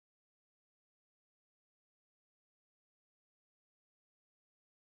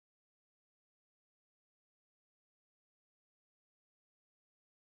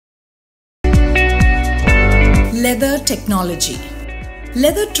Leather technology.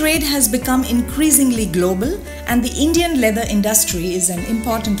 Leather trade has become increasingly global, and the Indian leather industry is an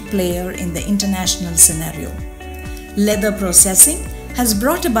important player in the international scenario. Leather processing has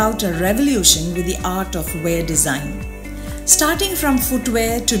brought about a revolution with the art of wear design. Starting from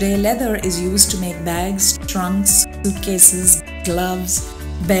footwear, today leather is used to make bags, trunks, suitcases, gloves,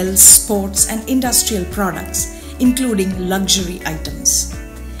 belts, sports and industrial products, including luxury items.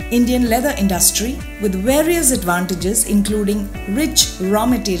 Indian leather industry, with various advantages including rich raw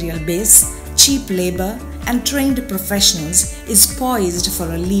material base, cheap labor and trained professionals, is poised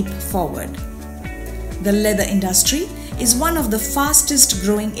for a leap forward. The leather industry is one of the fastest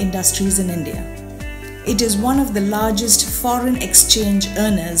growing industries in India. It is one of the largest foreign exchange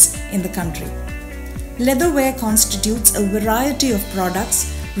earners in the country. Leatherware constitutes a variety of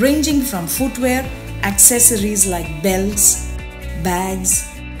products ranging from footwear, accessories like belts, bags,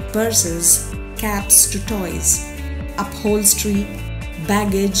 purses, caps to toys, upholstery,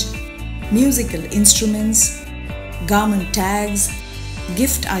 baggage, musical instruments, garment tags,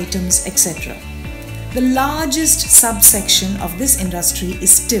 gift items, etc. The largest subsection of this industry is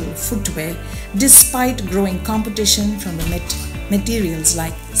still footwear, despite growing competition from the materials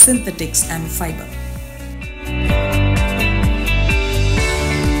like synthetics and fiber.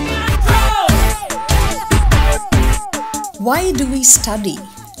 Why do we study?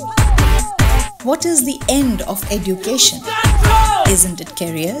 What is the end of education? Isn't it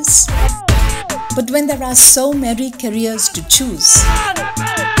careers? But when there are so many careers to choose,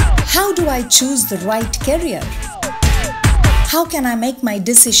 how do I choose the right career? How can I make my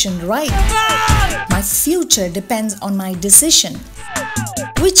decision right? My future depends on my decision.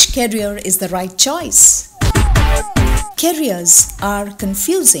 Which career is the right choice? Careers are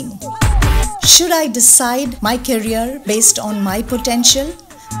confusing. Should I decide my career based on my potential,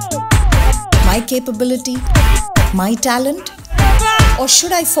 my capability, my talent? Or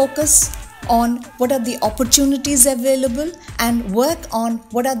should I focus on what are the opportunities available and work on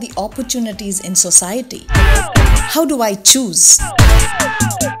what are the opportunities in society? How do I choose?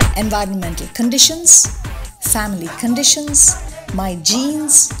 Environmental conditions, family conditions, my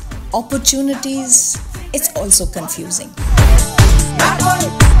genes, opportunities. It's also confusing.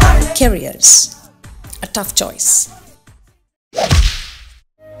 Careers, a tough choice.